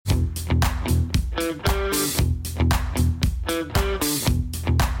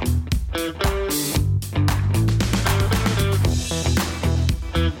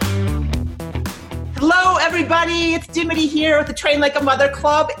everybody. It's Dimity here with the Train Like a Mother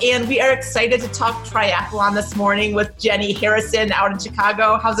Club, and we are excited to talk triathlon this morning with Jenny Harrison out in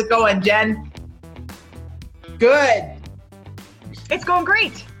Chicago. How's it going, Jen? Good. It's going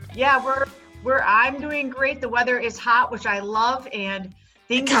great. Yeah, I'm doing great. The weather is hot, which I love, and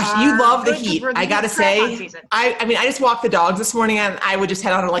gosh, you love the heat. I gotta say, I mean, I just walked the dogs this morning, and I would just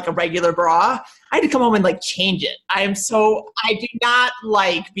head on like a regular bra. I had to come home and like change it. I do not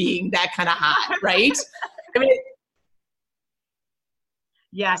like being that kind of hot, right? I mean,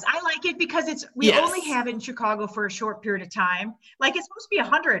 yes, I like it because we only have it in Chicago for a short period of time. Like it's supposed to be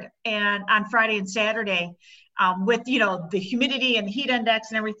 100 and on Friday and Saturday, with the humidity and the heat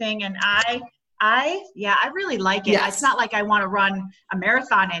index and everything. And I really like it. Yes. It's not like I want to run a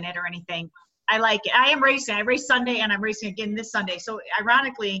marathon in it or anything. I like it. I am racing. I race Sunday and I'm racing again this Sunday. So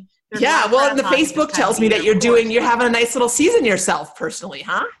ironically, and the Facebook tells me that you're having a nice little season yourself personally,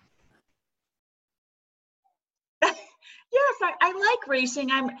 huh? Yes, I like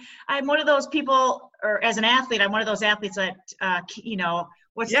racing. I'm one of those people, or as an athlete, I'm one of those athletes that,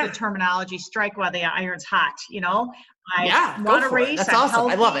 what's the terminology? Strike while the iron's hot, I want to race. That's I'm awesome.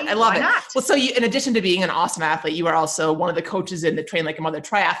 healthy. I love it. Why not? Well, so you, in addition to being an awesome athlete, you are also one of the coaches in the Train Like a Mother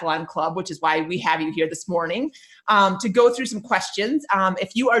Triathlon Club, which is why we have you here this morning to go through some questions.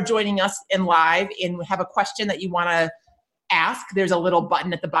 If you are joining us in live and have a question that you want to ask, there's a little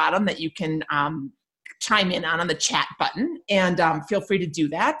button at the bottom that you can chime in on the chat button, and feel free to do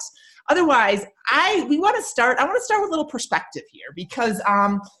that. Otherwise, I want to start with a little perspective here because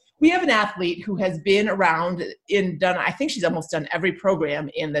we have an athlete who has been around I think she's almost done every program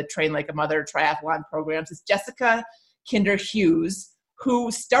in the Train Like a Mother triathlon programs. It's Jessica Kinder Hughes,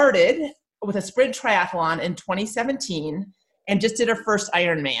 who started with a sprint triathlon in 2017 and just did her first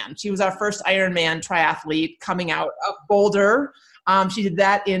Ironman. She was our first Ironman triathlete coming out of Boulder. She did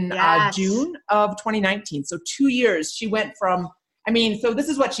that in June of 2019. So 2 years. She went from, so this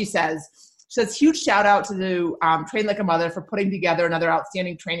is what she says. She says, huge shout out to the Train Like a Mother for putting together another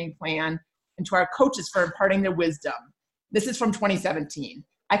outstanding training plan and to our coaches for imparting their wisdom. This is from 2017.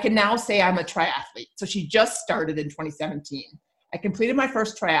 I can now say I'm a triathlete. So she just started in 2017. I completed my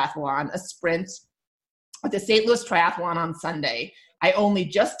first triathlon, a sprint at the St. Louis Triathlon on Sunday. I only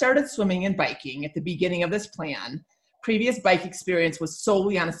just started swimming and biking at the beginning of this plan. Previous bike experience was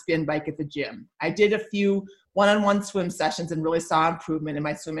solely on a spin bike at the gym. I did a few one-on-one swim sessions and really saw improvement in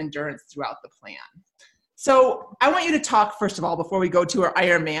my swim endurance throughout the plan. So I want you to talk, first of all, before we go to our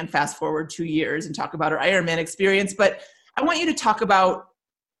Ironman, fast forward 2 years and talk about our Ironman experience, but I want you to talk about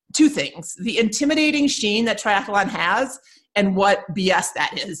two things: the intimidating sheen that triathlon has and what BS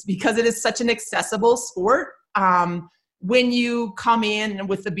that is, because it is such an accessible sport when you come in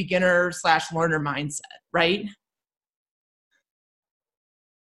with the beginner/learner mindset, right?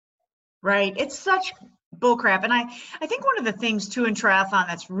 Right. It's such bullcrap. And I think one of the things too in triathlon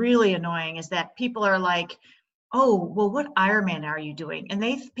that's really annoying is that people are like, oh, well, what Ironman are you doing? And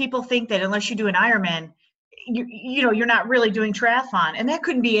people think that unless you do an Ironman, you're not really doing triathlon. And that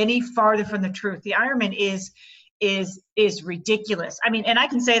couldn't be any farther from the truth. The Ironman is ridiculous. And I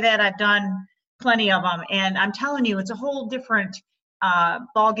can say that I've done plenty of them, and I'm telling you, it's a whole different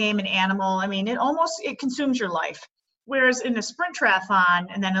ball game and animal. It consumes your life. Whereas in a sprint triathlon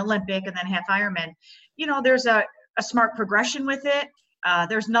and then Olympic and then half Ironman, there's a smart progression with it. I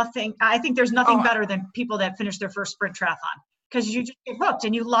think there's nothing better than people that finish their first sprint triathlon, because you just get hooked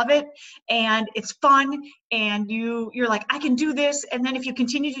and you love it and it's fun and you're like, I can do this. And then if you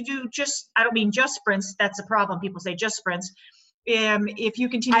continue to do I don't mean just sprints, that's the problem. People say just sprints. If you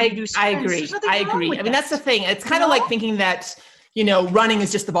continue to do sprints, I agree. That's the thing. It's kind of like thinking that, running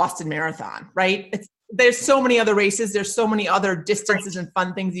is just the Boston Marathon, right? There's so many other races. There's so many other distances and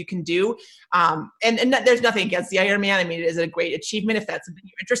fun things you can do. And there's nothing against the Ironman. It is a great achievement if that's something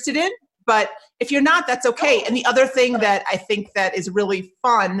you're interested in. But if you're not, that's okay. And the other thing that I think that is really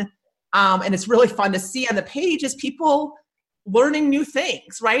fun, and it's really fun to see on the page, is people learning new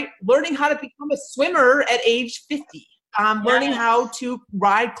things, right? Learning how to become a swimmer at age 50. Learning how to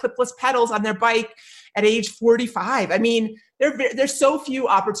ride clipless pedals on their bike at age 45. There's so few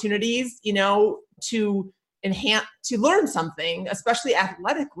opportunities, to learn something, especially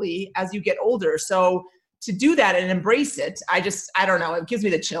athletically, as you get older. So to do that and embrace it, I don't know, it gives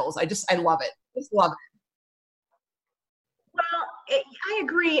me the chills. I love it. Just love it. Well, I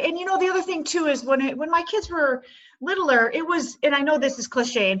agree. And the other thing too is when my kids were littler, it was, and I know this is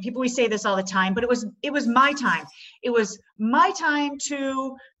cliche and we say this all the time, but it was my time. It was my time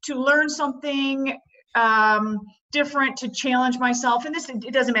to learn something different, to challenge myself. And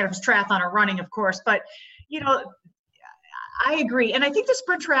it doesn't matter if it's triathlon or running, of course, but I agree. And I think the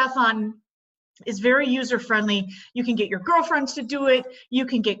sprint triathlon is very user friendly. You can get your girlfriends to do it. You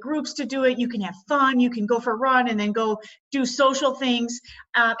can get groups to do it. You can have fun. You can go for a run and then go do social things.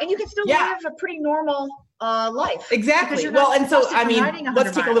 And you can still live a pretty normal life. Exactly. Well, and so, I mean,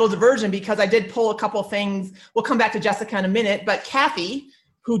 let's take a little diversion because I did pull a couple things. We'll come back to Jessica in a minute, but Kathy,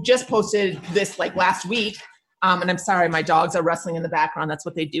 who just posted this like last week, and I'm sorry, my dogs are wrestling in the background. That's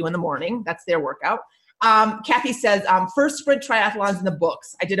what they do in the morning. That's their workout. Kathy says, first sprint triathlons in the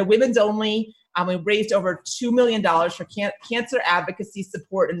books. I did a women's only. We raised over $2 million for cancer advocacy,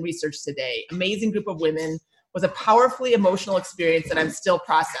 support, and research today. Amazing group of women. Was a powerfully emotional experience that I'm still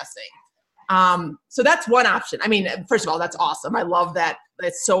processing. So that's one option. I mean, first of all, that's awesome. I love that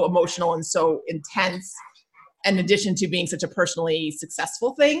it's so emotional and so intense, in addition to being such a personally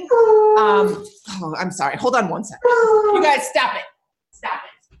successful thing. Oh, I'm sorry. Hold on one second. You guys, stop it. Stop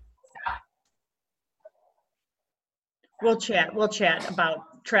it. Stop it. We'll chat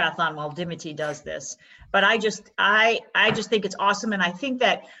about triathlon while Dimity does this. But I just think it's awesome. And I think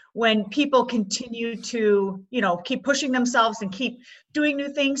that when people continue to, keep pushing themselves and keep doing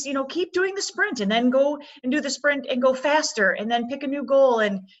new things, keep doing the sprint and then go and do the sprint and go faster and then pick a new goal.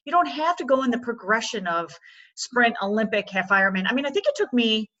 And you don't have to go in the progression of sprint, Olympic, half Ironman. I mean, I think it took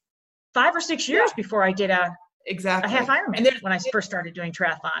me 5 or 6 years before I did a half Ironman when I first started doing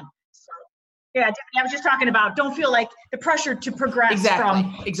triathlon. Yeah, I was just talking about don't feel like the pressure to progress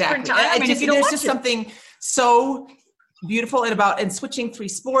from sprint to Ironman. There's just something so beautiful and switching 3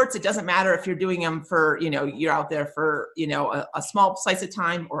 sports. It doesn't matter if you're doing them for, you're out there for, a small slice of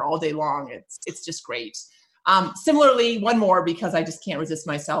time or all day long. It's just great. Similarly, one more because I just can't resist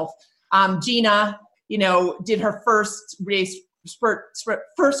myself. Gina, did her first sprint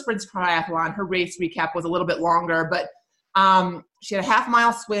triathlon. Her race recap was a little bit longer, but she had a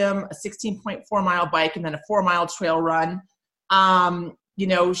half-mile swim, a 16.4-mile bike, and then a 4-mile trail run.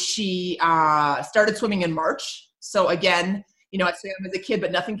 She started swimming in March. So again, I swam as a kid,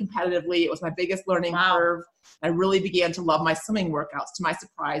 but nothing competitively. It was my biggest learning curve. I really began to love my swimming workouts. To my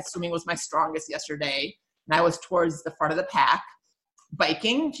surprise, swimming was my strongest yesterday, and I was towards the front of the pack.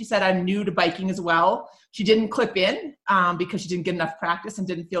 Biking, she said, I'm new to biking as well. She didn't clip in because she didn't get enough practice and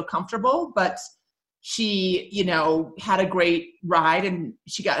didn't feel comfortable, but she, had a great ride, and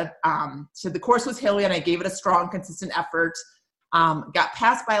she got, so the course was hilly and I gave it a strong, consistent effort. Got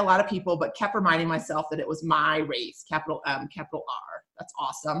passed by a lot of people, but kept reminding myself that it was my race, capital M, capital R. That's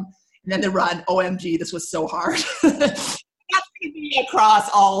awesome. And then the run, OMG, this was so hard. That's going to be across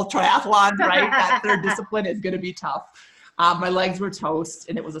all triathlons, right? That third discipline is going to be tough. My legs were toast,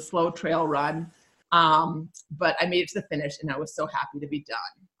 and it was a slow trail run. But I made it to the finish, and I was so happy to be done.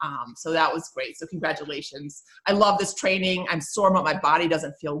 So that was great. So congratulations. I love this training. I'm sore, but my body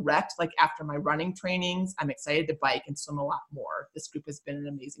doesn't feel wrecked like after my running trainings. I'm excited to bike and swim a lot more. This group has been an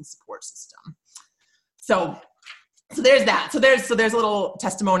amazing support system. So there's that. So there's little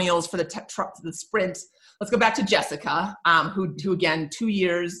testimonials for the sprint. Let's go back to Jessica, who again, 2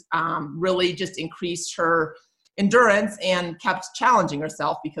 years, really just increased her endurance and kept challenging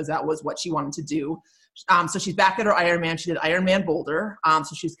herself because that was what she wanted to do. So she's back at her Ironman. She did Ironman Boulder.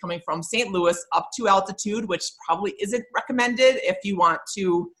 So she's coming from St. Louis up to altitude, which probably isn't recommended if you want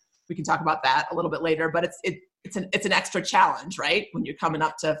to. We can talk about that a little bit later, but it's an extra challenge, right? When you're coming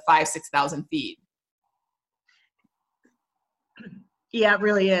up to 5,000-6,000 feet. Yeah, it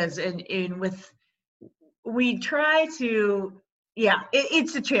really is. And we try to,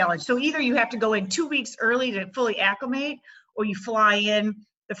 it's a challenge. So either you have to go in 2 weeks early to fully acclimate, or you fly in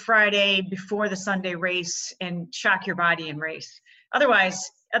the Friday before the Sunday race and shock your body and race.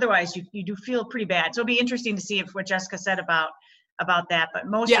 Otherwise you do feel pretty bad. So it'll be interesting to see what Jessica said about that. But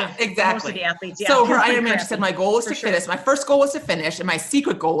most of the athletes. So her Ironman, she said, my goal was to finish. My first goal was to finish, and my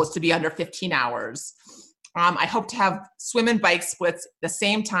secret goal was to be under 15 hours. I hope to have swim and bike splits the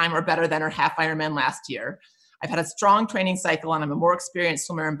same time or better than her half Ironman last year. I've had a strong training cycle, and I'm a more experienced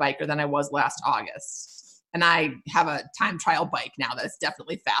swimmer and biker than I was last August. And I have a time trial bike now that's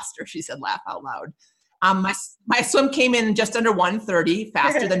definitely faster, she said, laugh out loud. My swim came in just under 1:30,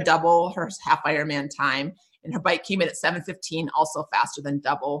 faster than double her half Ironman time. And her bike came in at 7:15, also faster than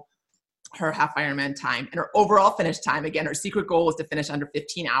double her half Ironman time. And her overall finish time, again, her secret goal was to finish under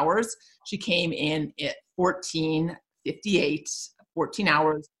 15 hours. She came in at 14:58, 14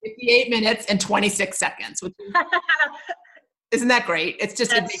 hours, 58 minutes, and 26 seconds, which is isn't that great? It's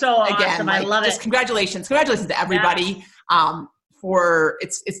just so awesome. I love it. Congratulations to everybody. For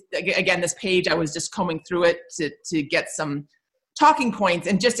it's again, this page, I was just combing through it to get some talking points,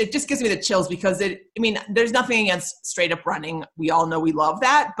 and it just gives me the chills because there's nothing against straight up running. We all know we love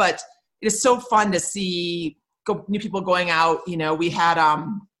that, but it is so fun to see new people going out. We had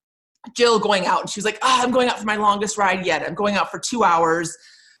Jill going out, and she was like, oh, I'm going out for my longest ride yet. I'm going out for 2 hours.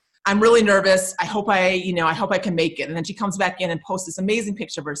 I'm really nervous. I hope I can make it. And then she comes back in and posts this amazing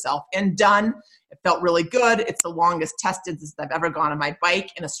picture of herself, and done. It felt really good. It's the longest tested distance I've ever gone on my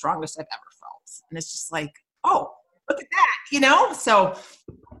bike, and the strongest I've ever felt. And it's just like, oh, look at that, So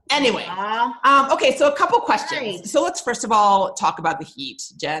anyway, okay. So a couple questions. Right. So let's first of all talk about the heat,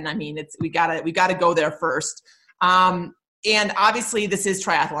 Jen. I mean, we gotta go there first. And obviously this is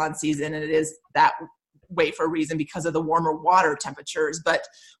triathlon season, and it is that way for a reason because of the warmer water temperatures. But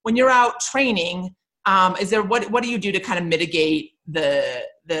when you're out training, what do you do to kind of mitigate the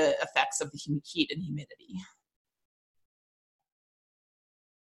effects of the heat and humidity?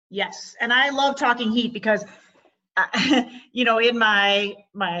 Yes, and I love talking heat because, in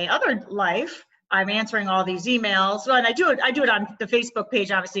my other life, I'm answering all these emails. Well, and I do it on the Facebook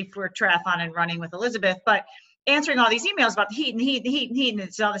page, obviously, for Triathlon and Running with Elizabeth, but answering all these emails about the heat and the heat and the heat and the heat, and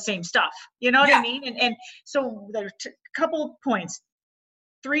it's all the same stuff. You know what I mean? And so there's a couple points.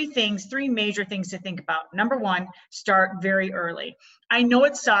 Three major things to think about. Number one, start very early. I know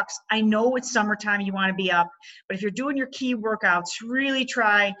it sucks. I know it's summertime, you want to be up, but if you're doing your key workouts, really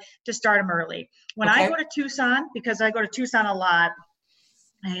try to start them early. When I go to Tucson, because I go to Tucson a lot,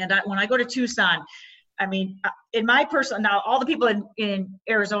 and when I go to Tucson, I mean, in my personal, now all the people in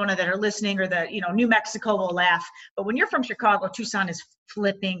Arizona that are listening, or New Mexico will laugh, but when you're from Chicago, Tucson is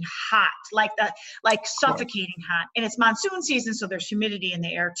flipping hot, like suffocating hot. And it's monsoon season, so there's humidity in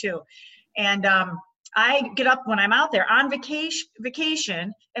the air too. And I get up when I'm out there on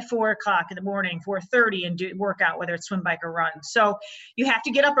vacation at 4 o'clock in the morning, 4:30, and do workout, whether it's swim, bike, or run. So you have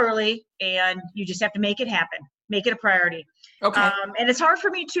to get up early, and you just have to make it happen. Make it a priority. Okay. And it's hard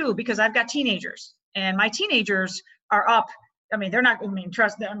for me too, because I've got teenagers, and my teenagers are up. I mean, they're not,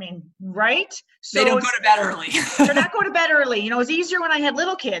 right? So they don't go to bed early. They're not going to bed early. It was easier when I had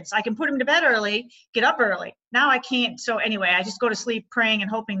little kids. I can put them to bed early, get up early. Now I can't. So anyway, I just go to sleep praying and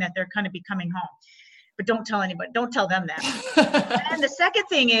hoping that they're going to be coming home. But don't tell anybody. Don't tell them that. And the second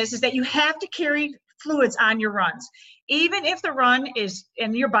thing is that you have to carry fluids on your runs. Even if the run is,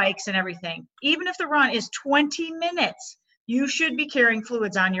 and your bikes and everything, even if the run is 20 minutes, you should be carrying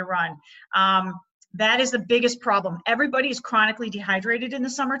fluids on your run. That is the biggest problem. Everybody is chronically dehydrated in the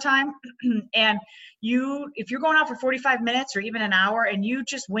summertime. And if you're going out for 45 minutes or even an hour and you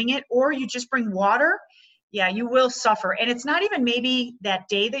just wing it, or you just bring water, you will suffer. And it's not even maybe that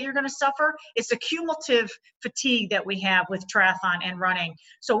day that you're going to suffer. It's the cumulative fatigue that we have with triathlon and running.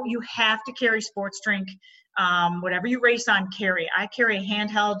 So you have to carry sports drink. Whatever you race on, carry. I carry a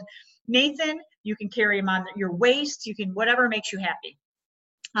handheld. Nathan, you can carry them on your waist. You can, whatever makes you happy.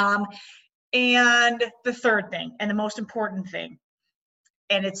 And the third thing, and the most important thing,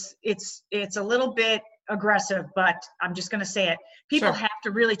 and it's a little bit aggressive, but I'm just going to say it. People have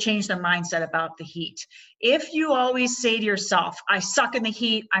to really change their mindset about the heat. If you always say to yourself, I suck in the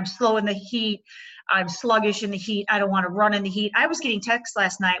heat, I'm slow in the heat, I'm sluggish in the heat, I don't want to run in the heat. I was getting texts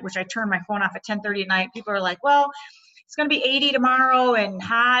last night, which I turned my phone off at 10:30 at night. People are like, well, it's going to be 80 tomorrow and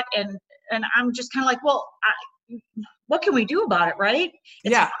hot. And I'm just kind of like, well, what can we do about it, right?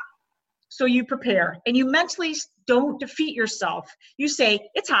 So you prepare, and you mentally don't defeat yourself. You say,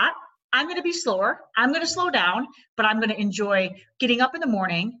 it's hot. I'm going to be slower. I'm going to slow down, but I'm going to enjoy getting up in the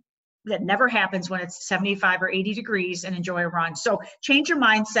morning. That never happens when it's 75 or 80 degrees, and enjoy a run. So change your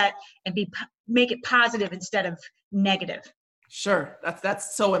mindset and make it positive instead of negative. Sure.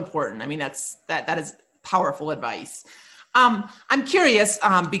 That's so important. I mean, that is powerful advice. I'm curious,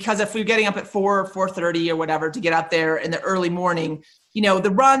 because if we're getting up at 4:30 or whatever to get out there in the early morning,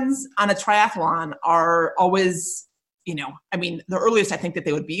 the runs on a triathlon are always, the earliest I think that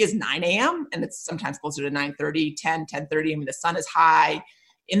they would be is 9 a.m. and it's sometimes closer to 9:30, 10:30. I mean, the sun is high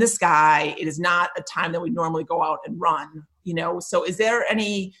in the sky. It is not a time that we normally go out and run, So is there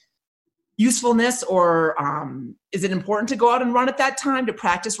any usefulness, or is it important to go out and run at that time to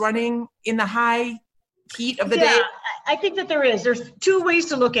practice running in the high heat of the day? I think that there's two ways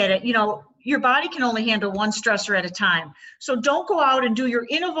to look at it. Your body can only handle one stressor at a time. So don't go out and do your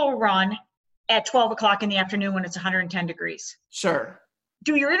interval run at 12 o'clock in the afternoon when it's 110 degrees. Sure.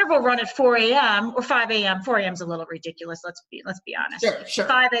 Do your interval run at 4 a.m. or 5 a.m. 4 a.m. is a little ridiculous. Let's be honest. Sure.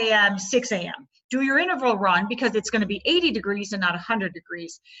 5 a.m., 6 a.m. Do your interval run because it's going to be 80 degrees and not 100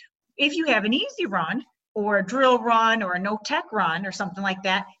 degrees. If you have an easy run or a drill run or a no tech run or something like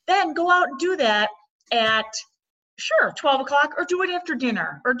that, then go out and do that at 12 o'clock, or do it after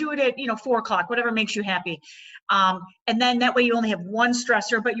dinner, or do it at 4 o'clock, whatever makes you happy. And then that way you only have one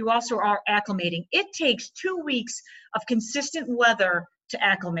stressor, but you also are acclimating. It takes 2 weeks of consistent weather to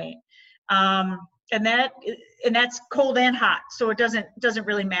acclimate. And and that's cold and hot. So it doesn't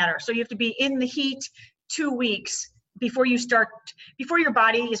really matter. So you have to be in the heat 2 weeks before your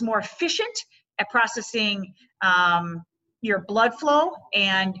body is more efficient at processing your blood flow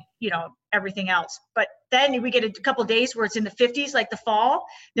and, everything else. But then we get a couple days where it's in the 50s, like the fall,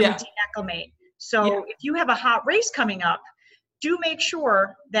 then we deacclimate. So if you have a hot race coming up, do make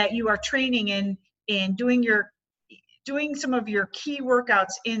sure that you are training in doing some of your key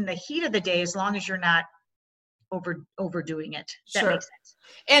workouts in the heat of the day, as long as you're not overdoing it. That makes sense.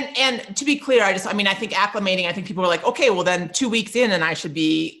 And to be clear, I think acclimating, I think people are like, okay, well then 2 weeks in and I should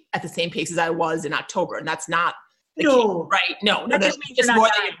be at the same pace as I was in October. And that's not the key, right? No, that just means you're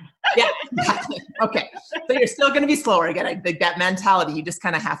not dying. Yeah, exactly. Okay. So you're still going to be slower again. I think that mentality, you just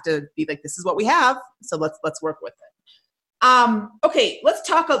kind of have to be like, this is what we have. So let's work with it. Okay, let's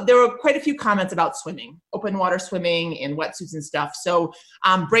talk. There were quite a few comments about swimming, open water swimming and wetsuits and stuff. So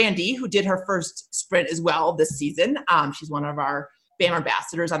Brandy, who did her first sprint as well this season, she's one of our BAM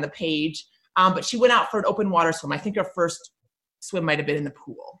ambassadors on the page, but she went out for an open water swim. I think her first swim might have been in the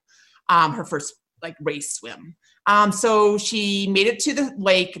pool, her first race swim. So she made it to the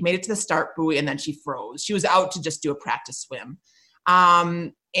lake, made it to the start buoy, and then she froze. She was out to just do a practice swim.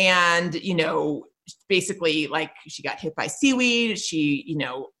 And, basically she got hit by seaweed. She,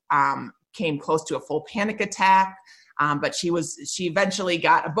 came close to a full panic attack. But she eventually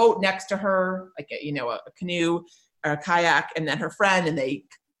got a boat next to her, a canoe or a kayak, and then her friend, and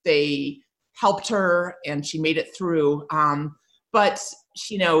they helped her and she made it through. But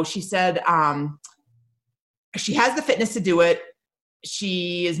she said, she has the fitness to do it.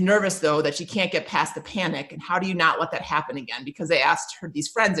 She is nervous though that she can't get past the panic. And how do you not let that happen again? Because they asked her, these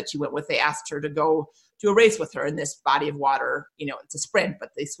friends that she went with, they asked her to go do a race with her in this body of water. It's a sprint, but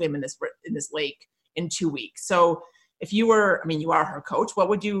they swim in this lake in 2 weeks. So if you are her coach, what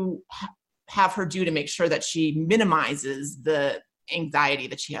would you have her do to make sure that she minimizes the anxiety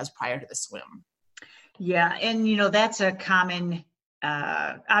that she has prior to the swim? Yeah. And, that's a common,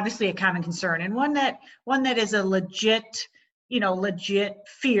 obviously a common concern, and one that is a legit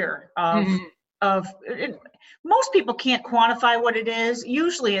fear of most people can't quantify what it is.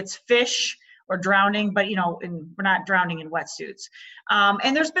 Usually it's fish or drowning, but and we're not drowning in wetsuits.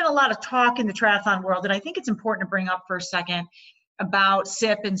 And there's been a lot of talk in the triathlon world, and I think it's important to bring up for a second about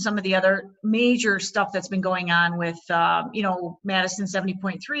SIP and some of the other major stuff that's been going on with, Madison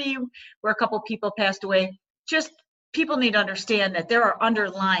 70.3, where a couple of people passed away. Just people need to understand that there are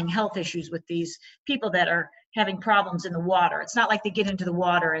underlying health issues with these people that are having problems in the water. It's not like they get into the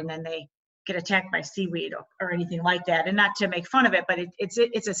water and then they get attacked by seaweed or anything like that. And not to make fun of it, but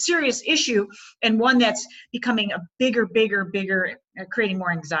it's a serious issue, and one that's becoming a bigger, creating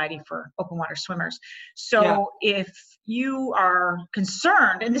more anxiety for open water swimmers. So if you are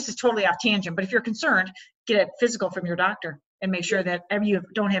concerned, and this is totally off tangent, but if you're concerned, get a physical from your doctor and make sure that you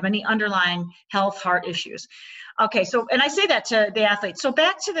don't have any underlying heart issues. Okay, so, and I say that to the athletes. So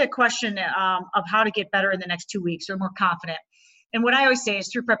back to the question of how to get better in the next 2 weeks or more confident. And what I always say is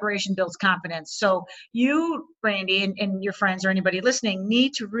through preparation builds confidence. So you, Brandy, and your friends or anybody listening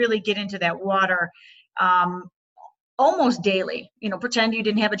need to really get into that water almost daily. Pretend you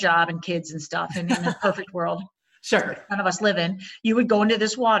didn't have a job and kids and stuff in a perfect world. Sure. None of us live in. You would go into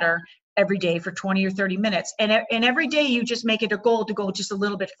this water every day for 20 or 30 minutes. And every day you just make it a goal to go just a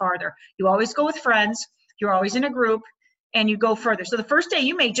little bit farther. You always go with friends. You're always in a group and you go further. So the first day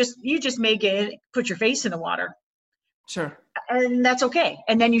you just may put your face in the water. Sure. And that's okay.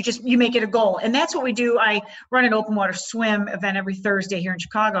 And then you make it a goal. And that's what we do. I run an open water swim event every Thursday here in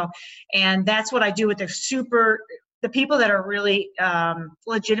Chicago. And that's what I do with the people that are really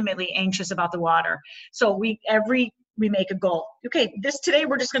legitimately anxious about the water. So we make a goal. Okay, today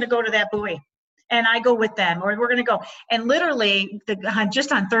we're just going to go to that buoy. And I go with them, or we're going to go. And literally,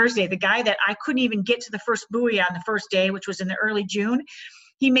 just on Thursday, the guy that I couldn't even get to the first buoy on the first day, which was in the early June,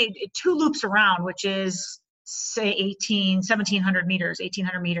 he made 2 loops around, which is, say, 1,700 meters,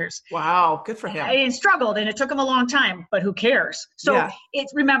 1,800 meters. Wow, good for him. And struggled, and it took him a long time, but who cares? So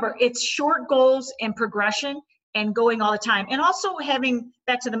remember, it's short goals and progression and going all the time. And also having,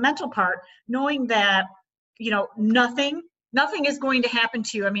 back to the mental part, knowing that, nothing is going to happen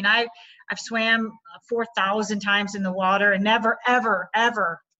to you. I mean, I've swam 4,000 times in the water, and never, ever,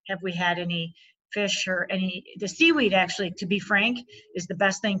 ever have we had any fish or the seaweed, actually, to be frank, is the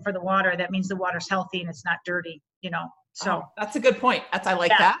best thing for the water. That means the water's healthy and it's not dirty, so. That's a good point. I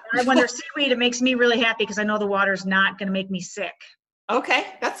like that. When there's seaweed, it makes me really happy because I know the water's not going to make me sick. Okay,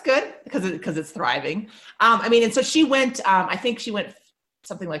 that's good because it's thriving. And so she went, I think she went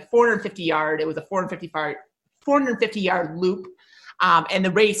something like 450 yard. It was a 450 yard loop. And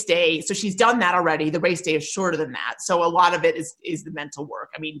the race day, so she's done that already. The race day is shorter than that. So a lot of it is the mental work.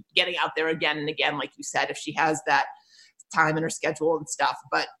 I mean, getting out there again and again, like you said, if she has that time in her schedule and stuff,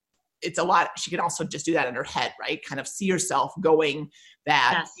 but it's a lot. She can also just do that in her head, right? Kind of see herself going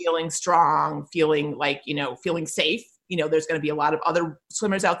that, Yes. feeling strong, feeling like, feeling safe. There's going to be a lot of other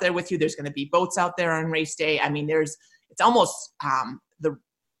swimmers out there with you. There's going to be boats out there on race day. I mean, it's almost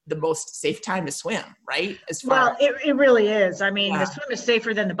the most safe time to swim, right? It really is. I mean, Yeah. The swim is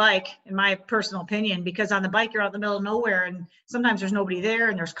safer than the bike, in my personal opinion, because on the bike, you're out in the middle of nowhere and sometimes there's nobody there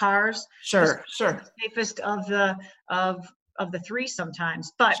and there's cars. Sure. The safest of the three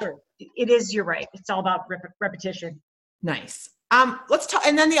sometimes, but Sure. it is, you're right. It's all about repetition. Nice. Let's talk.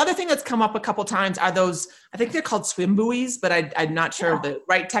 And then the other thing that's come up a couple times are those, I think they're called swim buoys, but I'm not sure of the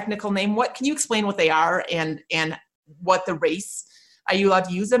right technical name. Can you explain what they are and what the race, are you allowed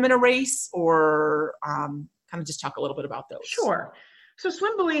to use them in a race, or kind of just talk a little bit about those? Sure. So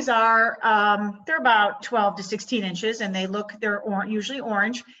swim buoys are, they're about 12 to 16 inches and they're usually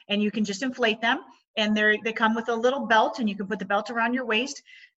orange, and you can just inflate them, and they come with a little belt, and you can put the belt around your waist.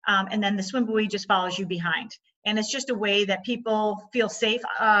 And then the swim buoy just follows you behind. And it's just a way that people feel safe.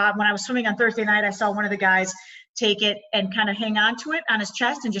 When I was swimming on Thursday night, I saw one of the guys take it and kind of hang on to it on his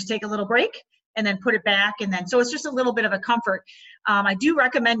chest and just take a little break and then put it back. And then, so it's just a little bit of a comfort. I do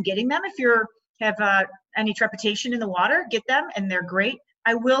recommend getting them if you have any trepidation in the water, get them, and they're great.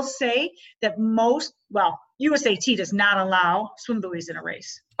 I will say that USAT does not allow swim buoys in a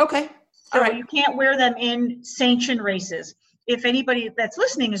race. Okay. So you can't wear them in sanctioned races. If anybody that's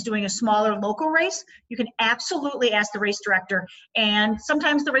listening is doing a smaller local race, you can absolutely ask the race director. And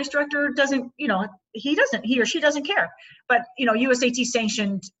sometimes the race director doesn't, he or she doesn't care. But, USAT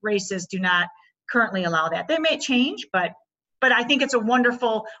sanctioned races do not currently allow that. They may change, but I think it's a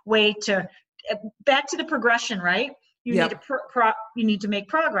wonderful way to, back to the progression, right? You need to you need to make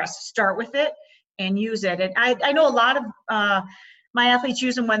progress. Start with it and use it. And I know a lot of my athletes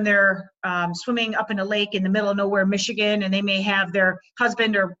use them when they're swimming up in a lake in the middle of nowhere, Michigan, and they may have their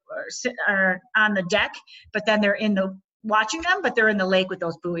husband or on the deck, but then they're watching them, but they're in the lake with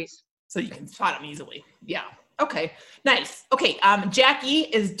those buoys. So you can spot them easily. Yeah. Okay. Nice. Okay. Jackie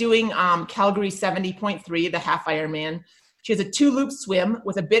is doing Calgary 70.3, the half Ironman. She has a 2-loop swim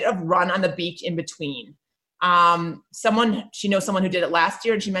with a bit of run on the beach in between. She knows someone who did it last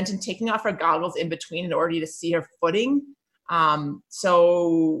year, and she mentioned taking off her goggles in between in order to see her footing.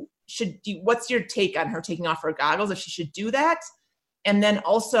 So what's your take on her taking off her goggles, if she should do that? And then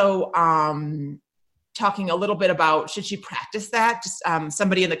also, talking a little bit about, should she practice that? Just,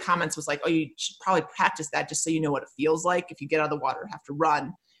 somebody in the comments was like, oh, you should probably practice that just so you know what it feels like if you get out of the water, have to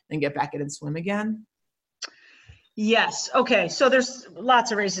run and get back in and swim again. Yes. Okay. So there's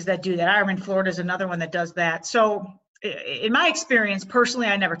lots of races that do that. Ironman Florida is another one that does that. So in my experience, personally,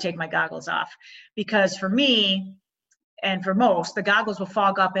 I never take my goggles off, because for me, and for most, the goggles will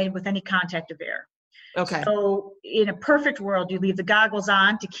fog up with any contact of air. Okay. So in a perfect world, you leave the goggles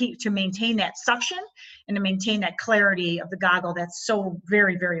on to maintain that suction and to maintain that clarity of the goggle. That's so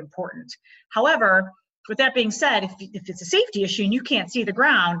very, very important. However, with that being said, if it's a safety issue and you can't see the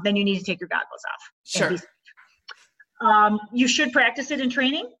ground, then you need to take your goggles off. Sure. You should practice it in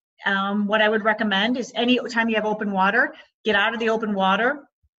training. What I would recommend is any time you have open water, get out of the open water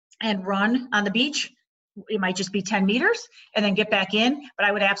and run on the beach. It might just be 10 meters and then get back in, but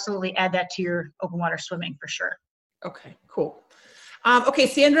I would absolutely add that to your open water swimming for sure. Okay, cool. Okay,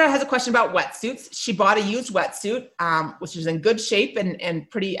 Sandra has a question about wetsuits. She bought a used wetsuit, which is in good shape and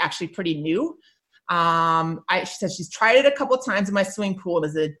pretty new. She says she's tried it a couple of times in my swimming pool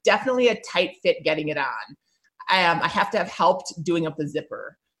and is definitely a tight fit getting it on. I have to have helped doing up the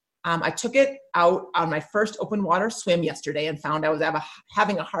zipper. I took it out on my first open water swim yesterday and found I was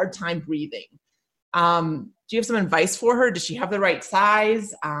having a hard time breathing. Do you have some advice for her? Does she have the right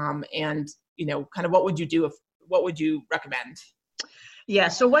size? And kind of what would you recommend? Yeah.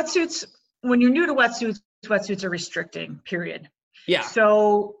 So wetsuits, when you're new to wetsuits are restricting, period. Yeah.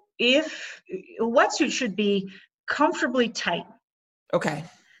 So if a wetsuit should be comfortably tight. Okay.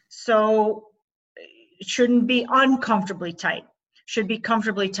 So it shouldn't be uncomfortably tight. Should be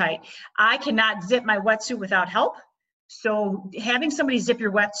comfortably tight. I cannot zip my wetsuit without help. So having somebody zip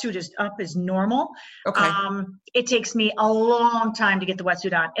your wetsuit is normal. Okay. It takes me a long time to get the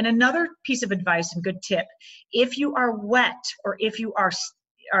wetsuit on. And another piece of advice and good tip, if you are wet or if you are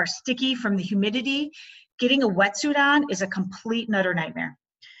sticky from the humidity, getting a wetsuit on is a complete and utter nightmare,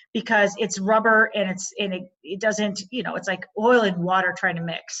 because it's rubber and it doesn't, it's like oil and water trying to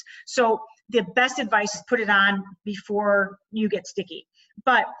mix. So the best advice is put it on before you get sticky.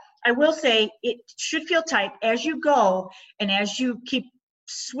 But I will say it should feel tight as you go, and as you keep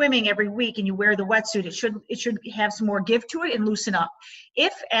swimming every week and you wear the wetsuit, it should have some more give to it and loosen up.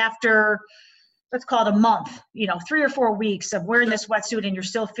 If after, let's call it a month, 3 or 4 weeks of wearing this wetsuit and you're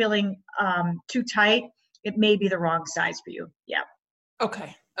still feeling too tight, it may be the wrong size for you. Yeah.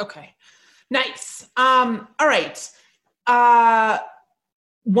 Okay. Nice. All right.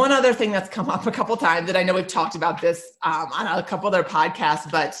 One other thing that's come up a couple times, that I know we've talked about this on a couple other podcasts,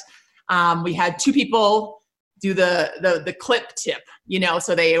 but we had 2 people do the clip tip,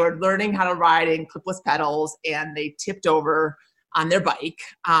 so they were learning how to ride in clipless pedals, and they tipped over on their bike.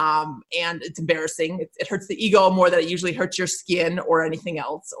 And it's embarrassing. It hurts the ego more than it usually hurts your skin or anything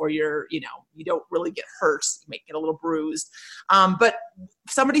else, or you don't really get hurt. You might get a little bruised. But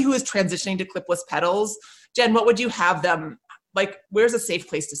somebody who is transitioning to clipless pedals, Jen, what would you have them, like, where's a safe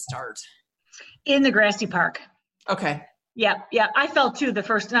place to start? In the grassy park. Okay. Yeah. I fell too the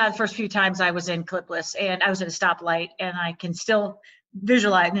first few times I was in clipless, and I was at a stoplight, and I can still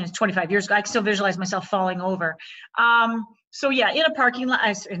visualize, and it's 25 years ago, I can still visualize myself falling over. So yeah, in a parking lot,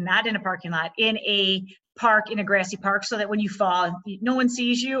 not in a parking lot, in a park, in a grassy park, so that when you fall, no one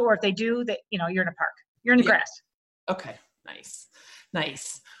sees you, or if they do, that you're in a park, you're in the grass. Okay, nice.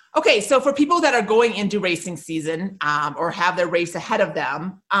 Okay, so for people that are going into racing season or have their race ahead of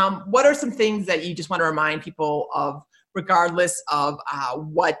them, what are some things that you just want to remind people of, regardless of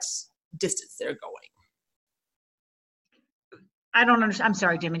what distance they're going? I don't understand. I'm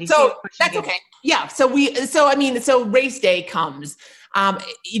sorry, Dimity. So that's okay. Yeah. So race day comes. Are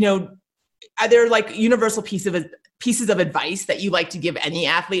there like universal pieces of advice that you like to give any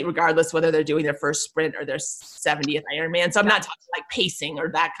athlete, regardless whether they're doing their first sprint or their 70th Ironman? So I'm not talking like pacing or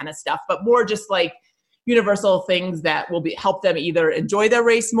that kind of stuff, but more just like universal things that will help them either enjoy their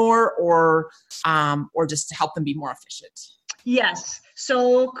race more or just to help them be more efficient. Yes.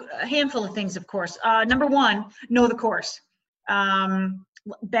 So a handful of things, of course. Number one, know the course.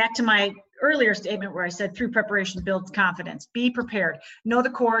 Back to my earlier statement where I said through preparation builds confidence. Be prepared. Know the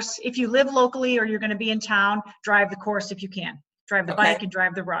course. If you live locally or you're going to be in town, drive the course if you can. Drive the bike and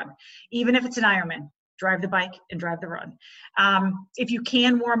drive the run. Even if it's an Ironman, drive the bike and drive the run. If you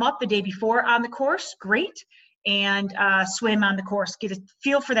can warm up the day before on the course, great. And swim on the course. Get a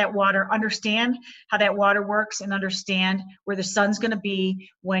feel for that water. Understand how that water works, and understand where the sun's going to be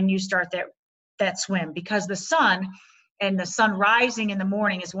when you start that swim. Because the sun rising in the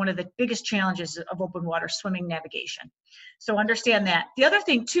morning is one of the biggest challenges of open water swimming navigation. So understand that. The other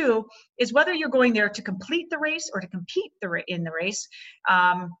thing too is whether you're going there to complete the race or to compete in the race,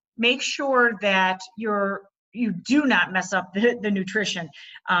 make sure that you do not mess up the nutrition.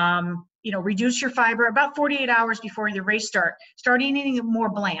 Reduce your fiber about 48 hours before the race start. Start eating more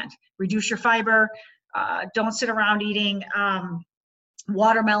bland. Reduce your fiber. Don't sit around eating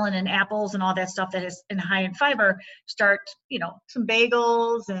watermelon and apples and all that stuff that is high in fiber. Start, some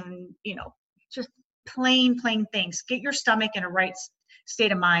bagels and, just plain things. Get your stomach in a right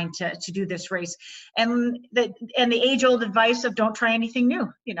state of mind to do this race. And the age-old advice of don't try anything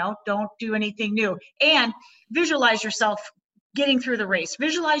new, don't do anything new. And visualize yourself getting through the race.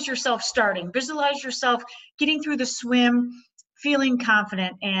 Visualize yourself starting. Visualize yourself getting through the swim, feeling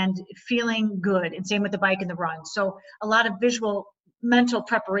confident and feeling good. And same with the bike and the run. So a lot of mental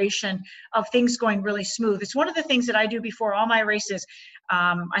preparation of things going really smooth. It's one of the things that I do before all my races.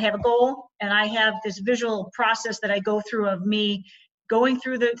 I have a goal, and I have this visual process that I go through of me going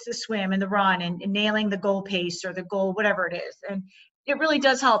through the swim and the run and nailing the goal pace or the goal, whatever it is. And it really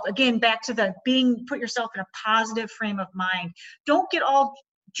does help. Again, back to put yourself in a positive frame of mind. Don't get all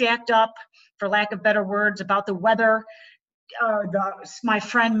jacked up, for lack of better words, about the weather. My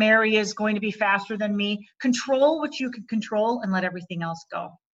friend Mary is going to be faster than me. Control what you can control and let everything else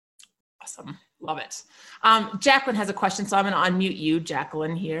go. Awesome. Love it. Jacqueline has a question, so I'm going to unmute you,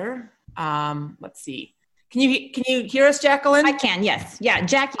 Jacqueline, here. Let's see. Can you hear us, Jacqueline? I can, yes. Yeah,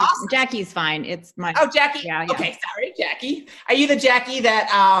 Jackie. Awesome. Jackie's fine. It's my. Oh, Jackie. Yeah. Okay, sorry, Jackie. Are you the Jackie that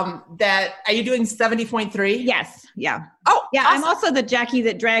are you doing 70.3? Yes. Yeah. Oh, yeah. Awesome. I'm also the Jackie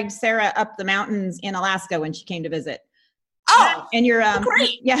that dragged Sarah up the mountains in Alaska when she came to visit. Oh, and your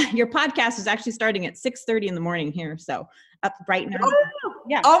great. Yeah, your podcast is actually starting at 6:30 in the morning here, so up bright and early.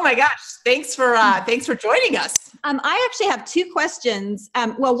 Yeah. Oh my gosh! Thanks for joining us. I actually have 2 questions.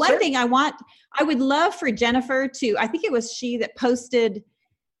 Well, one thing I would love for Jennifer to. I think it was she that posted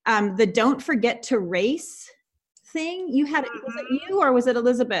the "Don't Forget to Race" thing. You had was it you or was it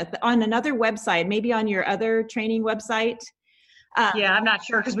Elizabeth on another website? Maybe on your other training website. Yeah, I'm not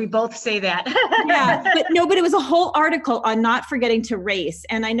sure because we both say that. Yeah, but it was a whole article on not forgetting to race.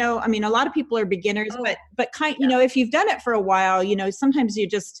 And I know, I mean, a lot of people are beginners, but you know, if you've done it for a while, you know, sometimes you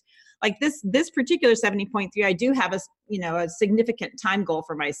just like this particular 70.3, I do have a significant time goal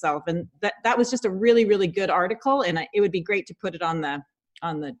for myself. And that was just a really, really good article. And it would be great to put it on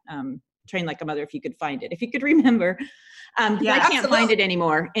the Train Like a Mother if you could find it, if you could remember. I can't find it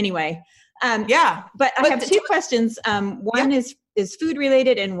anymore anyway. But I have two questions. One is food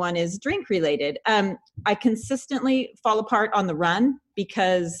related and one is drink related. I consistently fall apart on the run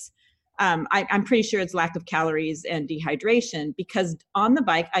because I'm pretty sure it's lack of calories and dehydration, because on the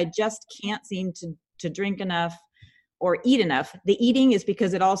bike, I just can't seem to drink enough or eat enough. The eating is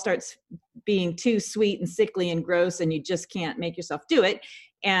because it all starts being too sweet and sickly and gross and you just can't make yourself do it.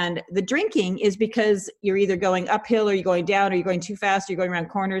 And the drinking is because you're either going uphill or you're going down or you're going too fast or you're going around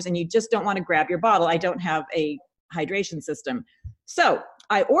corners and you just don't want to grab your bottle. I don't have a hydration system. So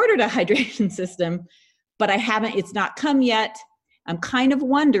I ordered a hydration system, but it's not come yet. I'm kind of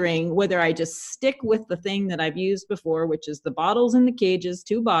wondering whether I just stick with the thing that I've used before, which is the bottles in the cages,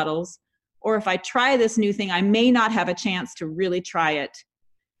 2 bottles, or if I try this new thing, I may not have a chance to really try it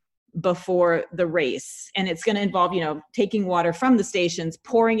before the race. And it's going to involve, taking water from the stations,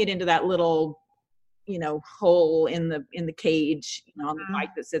 pouring it into that little, hole in the cage, on the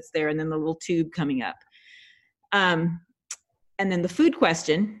bike that sits there, and then the little tube coming up. And then the food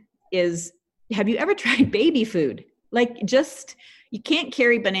question is, have you ever tried baby food? Like, you can't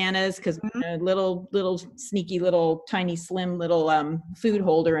carry bananas because little sneaky little tiny slim little food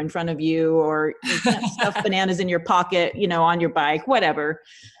holder in front of you, or you can't stuff bananas in your pocket, on your bike, whatever.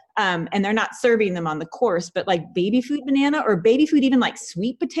 And they're not serving them on the course, but like baby food banana or baby food, even like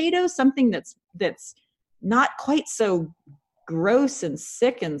sweet potatoes, something that's not quite so gross and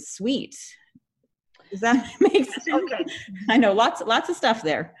sick and sweet. Does that make sense? Okay. I know lots of stuff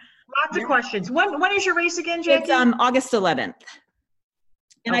there. Lots of questions. When is your race again, Jackie? It's August 11th.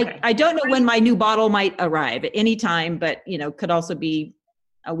 And okay. I don't know when my new bottle might arrive at any time, but could also be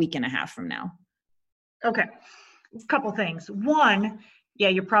a week and a half from now. Okay. A couple things. One,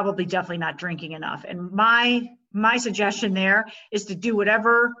 you're probably definitely not drinking enough. And my suggestion there is to do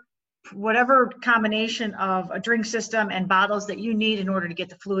whatever combination of a drink system and bottles that you need in order to get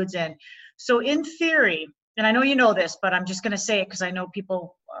the fluids in. So in theory, and I know you know this, but I'm just going to say it because I know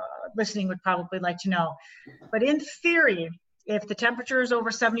people listening would probably like to know. But in theory, if the temperature is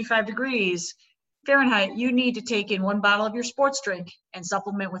over 75 degrees Fahrenheit, you need to take in 1 bottle of your sports drink and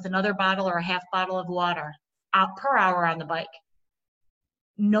supplement with another bottle or a half bottle of water per hour on the bike.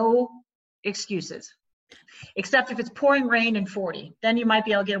 No excuses, except if it's pouring rain and 40. Then you might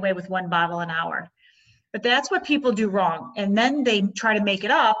be able to get away with 1 bottle an hour. But that's what people do wrong. And then they try to make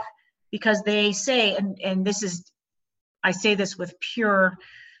it up because they say, and this is, I say this with pure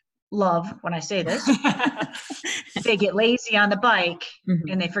love when I say this, they get lazy on the bike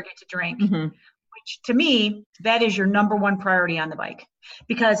and they forget to drink, which to me, that is your number 1 priority on the bike.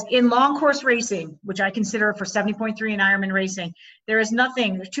 Because in long course racing, which I consider for 70.3 and Ironman racing, there's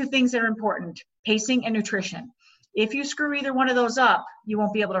 2 things that are important: pacing and nutrition. If you screw either one of those up, you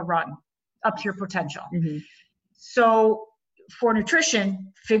won't be able to run up to your potential. So for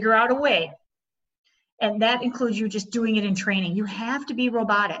nutrition, figure out a way. And that includes you just doing it in training. You have to be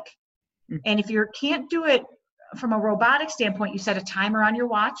robotic. And if you can't do it from a robotic standpoint, you set a timer on your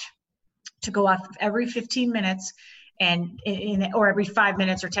watch to go off every 15 minutes or every 5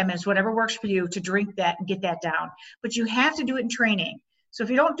 minutes or 10 minutes, whatever works for you, to drink that and get that down. But you have to do it in training. So if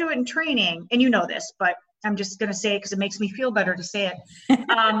you don't do it in training, and you know this, but I'm just going to say it because it makes me feel better to say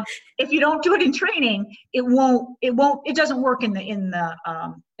it. If you don't do it in training, it doesn't work in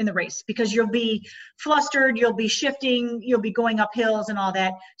the race, because you'll be flustered, you'll be shifting, you'll be going up hills and all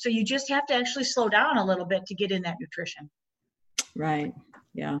that. So you just have to actually slow down a little bit to get in that nutrition. Right.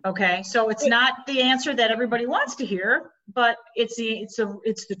 Yeah. Okay. So it's not the answer that everybody wants to hear, but it's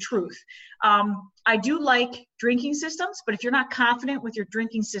the truth. I do like drinking systems, but if you're not confident with your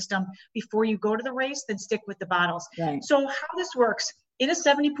drinking system before you go to the race, then stick with the bottles. Right. So how this works in a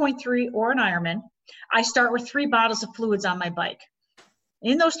 70.3 or an Ironman, I start with 3 bottles of fluids on my bike.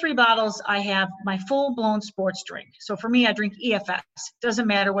 In those 3 bottles, I have my full-blown sports drink. So for me, I drink EFS. Doesn't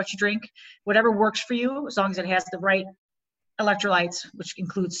matter what you drink, whatever works for you, as long as it has the right electrolytes, which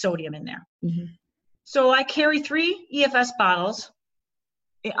includes sodium in there. So I carry 3 EFS bottles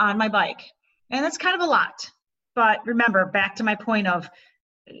on my bike, and that's kind of a lot. But remember, back to my point of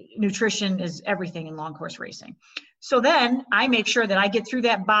nutrition is everything in long course racing. So then I make sure that I get through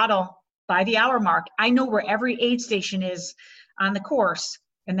that bottle by the hour mark. I know where every aid station is on the course,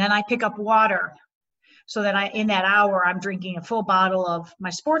 and then I pick up water. so that in that hour, I'm drinking a full bottle of my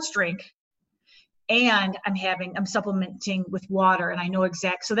sports drink, and I'm supplementing with water, and I know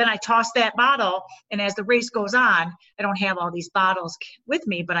so then I toss that bottle, and as the race goes on, I don't have all these bottles with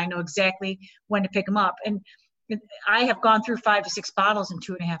me, but I know exactly when to pick them up. And I have gone through 5 to 6 bottles in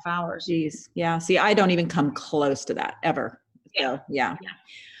 2.5 hours. Jeez. Yeah. See, I don't even come close to that ever. So, yeah.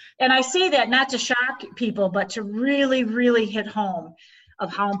 And I say that not to shock people, but to really, really hit home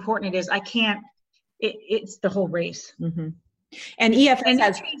of how important it is. It's the whole race. Mm-hmm. And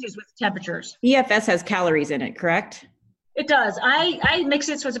EFS changes with temperatures. EFS has calories in it, correct? It does. I mix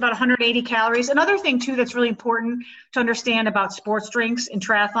it so it's about 180 calories. Another thing too that's really important to understand about sports drinks in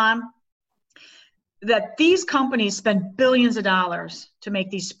triathlon, that these companies spend billions of dollars to make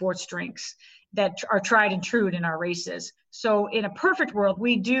these sports drinks that are tried and true in our races. So in a perfect world,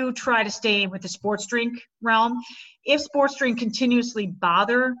 we do try to stay with the sports drink realm. If sports drink continuously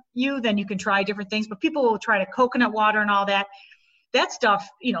bother you, then you can try different things, but people will try to coconut water and all that. That stuff,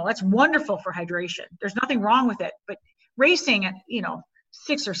 that's wonderful for hydration. There's nothing wrong with it, but racing,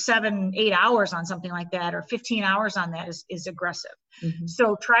 6 or 7, 8 hours on something like that, or 15 hours on that is aggressive. Mm-hmm.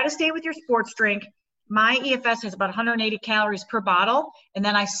 So try to stay with your sports drink. My EFS has about 180 calories per bottle, and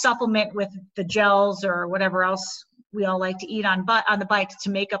then I supplement with the gels or whatever else we all like to eat on the bike to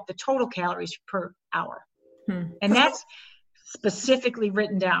make up the total calories per hour. And that's specifically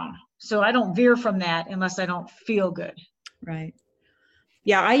written down. So I don't veer from that unless I don't feel good. Right.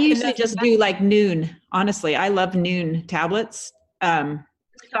 Yeah, I usually just do like Noon. Honestly, I love Noon tablets. Can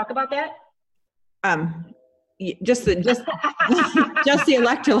we talk about that? Just the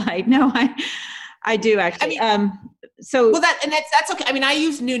electrolyte. No, I do actually. That's okay. I mean, I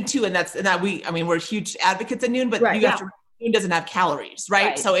use Noon too, and we're huge advocates of Noon, but Noon doesn't have calories,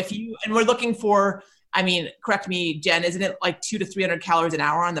 right? So we're looking for, correct me, Jen, isn't it like 200 to 300 calories an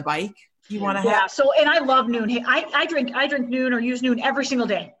hour on the bike? You want to have? Yeah. So, and I love Noon. Hey, I drink Noon or use Noon every single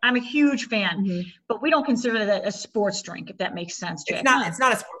day. I'm a huge fan, but we don't consider that a sports drink, if that makes sense, Jen. It's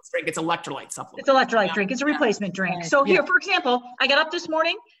not a sports drink. It's electrolyte supplement. It's electrolyte drink. It's a replacement drink. Right. So here, for example, I got up this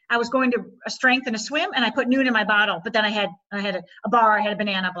morning. I was going to a strength and a swim, and I put Noon in my bottle. But then I had a bar, I had a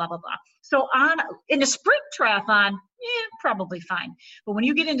banana, blah blah blah. So in the sprint triathlon, probably fine. But when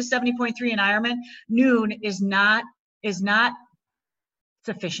you get into 70.3 in Ironman, Noon is not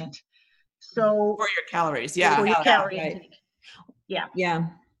sufficient. So for your calories, for your calorie intake. Yeah.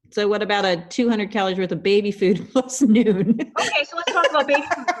 So what about a 200 calories worth of baby food plus Noon? Okay, so let's talk about baby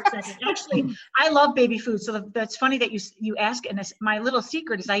food for a second. Actually, I love baby food. So that's funny that you ask, and my little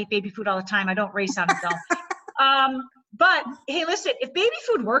secret is I eat baby food all the time. I don't race on it though. But hey, listen, if baby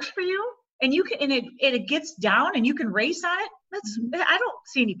food works for you and you can, and it gets down and you can race on it, I don't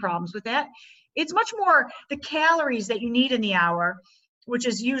see any problems with that. It's much more the calories that you need in the hour, which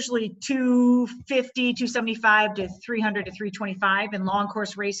is usually 250, 275 to 300 to 325 in long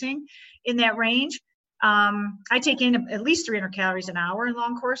course racing, in that range. I take in at least 300 calories an hour in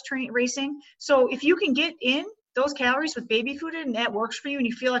long course racing. So if you can get in those calories with baby food and that works for you and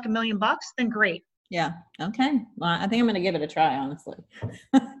you feel like $1 million, then great. Yeah. Okay. Well, I think I'm going to give it a try, honestly.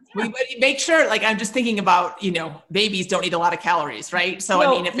 We make sure, like, I'm just thinking about, babies don't eat a lot of calories, right?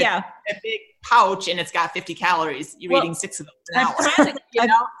 So, if it's a big pouch and it's got 50 calories, you're eating 6 of those an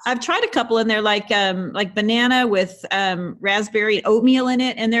hour. I've tried a couple, and they're like banana with raspberry and oatmeal in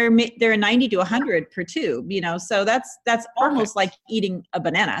it, and they're 90 to 100 per tube, so that's almost like eating a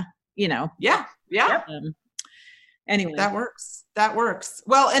banana, Yeah. Anyway, that works.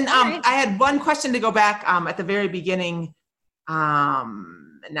 Well, and right. I had one question to go back at the very beginning.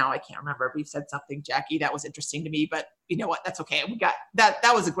 Now I can't remember if we've said something, Jackie, that was interesting to me, but you know what? That's okay. We got that.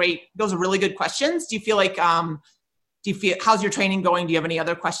 Those are really good questions. Do you feel like, how's your training going? Do you have any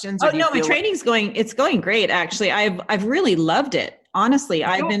other questions? Oh, no, my training's it's going great. Actually, I've really loved it. Honestly,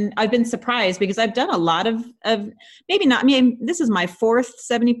 I've been surprised because I've done a lot of maybe not, this is my 4th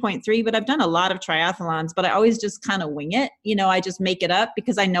 70.3, but I've done a lot of triathlons, but I always just kind of wing it. I just make it up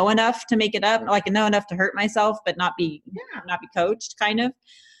because I know enough to make it up. Like I know enough to hurt myself, but not be coached kind of.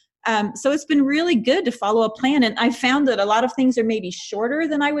 So it's been really good to follow a plan. And I found that a lot of things are maybe shorter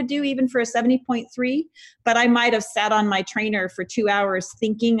than I would do even for a 70.3, but I might have sat on my trainer for 2 hours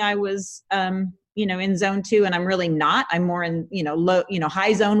thinking I was, in zone 2, and I'm really not. I'm more in, low,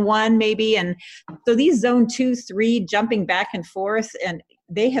 high zone 1 maybe. And so these zone 2, 3 jumping back and forth, and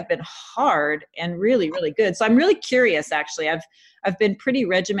they have been hard and really, really good. So I'm really curious, actually. I've been pretty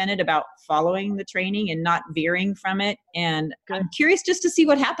regimented about following the training and not veering from it. And I'm curious just to see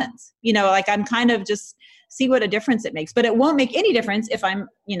what happens. I'm kind of just see what a difference it makes. But it won't make any difference if I'm,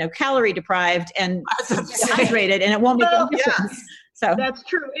 calorie deprived and dehydrated, and it won't make any difference. So that's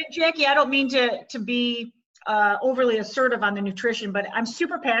true. And Jackie, I don't mean to be overly assertive on the nutrition, but I'm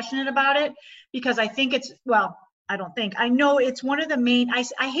super passionate about it because I think I know it's one of the main,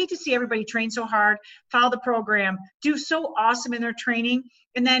 I hate to see everybody train so hard, follow the program, do so awesome in their training,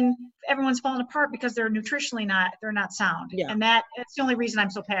 and then everyone's falling apart because they're nutritionally they're not sound. Yeah. And that's the only reason I'm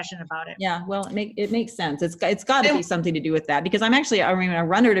so passionate about it. Yeah, well, it makes sense. It's got to be something to do with that because I'm a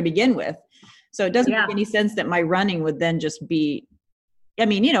runner to begin with. So it doesn't make any sense that my running would then just be,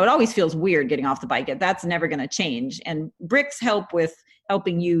 it always feels weird getting off the bike. That's never going to change. And bricks help with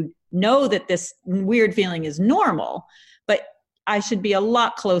helping you know that this weird feeling is normal, but I should be a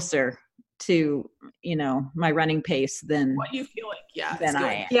lot closer to, my running pace than what you feel like. Yeah. Than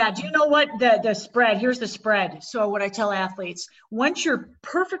I am. Yeah. Do you know what the spread? Here's the spread. So what I tell athletes, once you're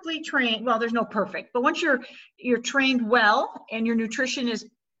perfectly trained, well, there's no perfect, but once you're trained well and your nutrition is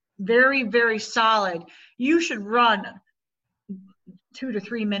very, very solid, you should run 2 to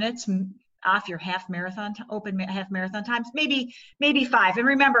 3 minutes off your open half marathon times, maybe 5. And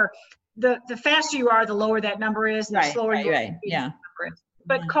remember, the faster you are, the lower that number is, the slower you are. Yeah.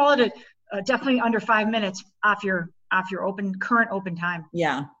 But call it definitely under 5 minutes off your current open time.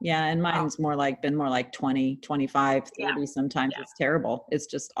 Yeah. And mine's been more like 20, 25, 30 sometimes. It's terrible. It's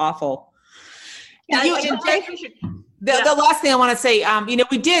just awful. Yeah, the last thing I want to say,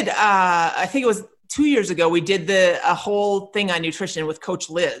 we did, I think it was 2 years ago, we did a whole thing on nutrition with Coach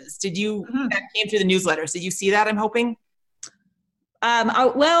Liz. Did you, that came through the newsletters. Did you see that, I'm hoping?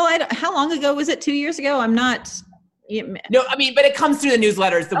 How long ago was it? 2 years ago? I'm not. No, but it comes through the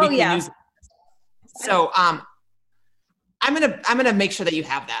newsletters, the weekly newsletters. So, I'm gonna make sure that you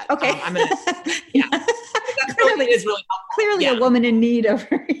have that. Okay. I'm gonna, yeah. That clearly is really helpful. Clearly a woman in need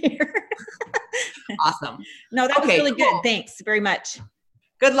over here. Awesome. No, that was really good. Thanks very much.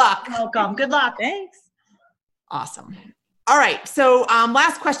 Good luck. Welcome. Good luck. Thanks. Awesome. All right. So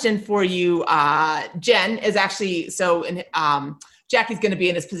last question for you, Jen, is actually, Jackie's going to be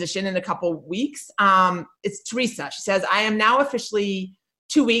in this position in a couple weeks. It's Teresa. She says, I am now officially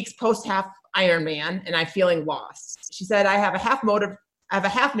 2 weeks post half Ironman and I'm feeling lost. She said, I have a half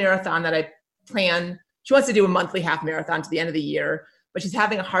marathon that I plan. She wants to do a monthly half marathon to the end of the year, but she's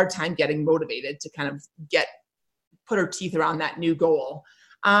having a hard time getting motivated to kind of put her teeth around that new goal.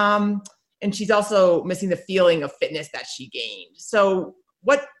 And she's also missing the feeling of fitness that she gained. So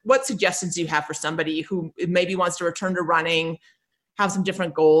what suggestions do you have for somebody who maybe wants to return to running, have some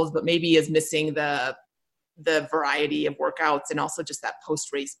different goals, but maybe is missing the variety of workouts and also just that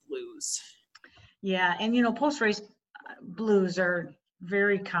post-race blues? Yeah. And, post-race blues are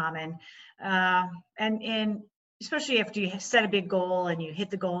very common. And especially after you set a big goal and you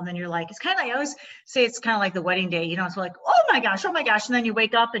hit the goal and then you're like, it's kind of like, I always say it's kind of like the wedding day, it's like, oh my gosh. And then you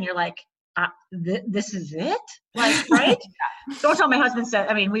wake up and you're like, this is it? Like, right? Don't tell my husband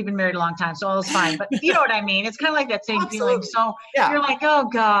said, we've been married a long time, so all is fine. But you know what I mean? It's kind of like that same feeling. So you're like, oh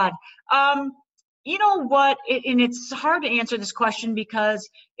God. You know what? And it's hard to answer this question because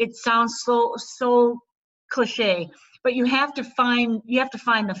it sounds so cliche, but you have to find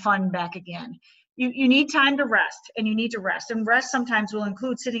the fun back again. You need time to rest, and you need to rest. And rest sometimes will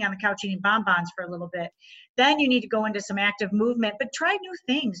include sitting on the couch eating bonbons for a little bit. Then you need to go into some active movement, but try new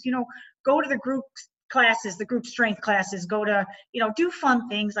things. Go to the group classes, the group strength classes, go to, do fun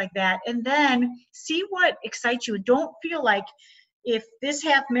things like that. And then see what excites you. Don't feel like if this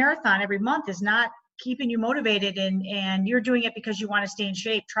half marathon every month is not keeping you motivated and you're doing it because you want to stay in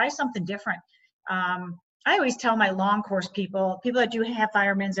shape, try something different. I always tell my long course people that do half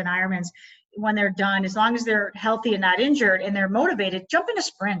Ironmans and Ironmans, when they're done, as long as they're healthy and not injured and they're motivated, jump in a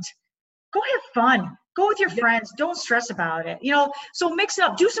sprint. Go have fun. Go with your friends. Don't stress about it. So mix it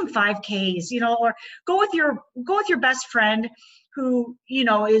up. Do some 5Ks, or go with your best friend who,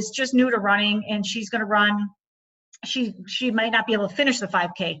 is just new to running and she's going to run. She might not be able to finish the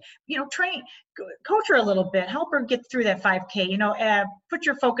 5K. Train, coach her a little bit, help her get through that 5K. Put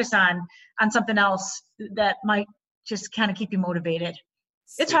your focus on something else that might just kind of keep you motivated.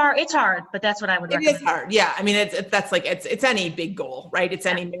 It's hard, but that's what I would recommend. It is hard. Yeah. It's any big goal, right? It's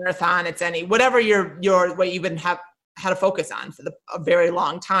any marathon, it's any, whatever what you've been had a focus on for a very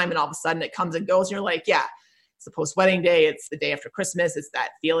long time. And all of a sudden it comes and goes. And you're like, yeah, it's the post-wedding day. It's the day after Christmas. It's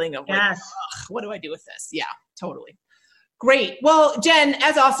that feeling of like, what do I do with this? Yeah, totally. Great. Well, Jen,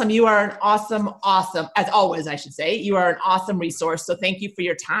 as awesome, you are an awesome, as always, I should say, you are an awesome resource. So thank you for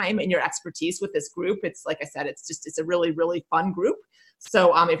your time and your expertise with this group. It's like I said, it's a really, really fun group.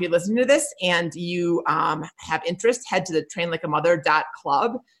 So if you're listening to this and you have interest, head to the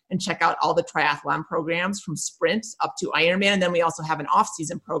trainlikeamother.club and check out all the triathlon programs from sprint up to Ironman. And then we also have an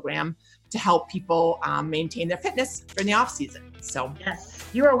off-season program to help people maintain their fitness during the off-season. So yes,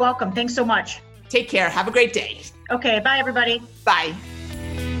 you are welcome. Thanks so much. take care. Have a great day. Okay, bye everybody. Bye.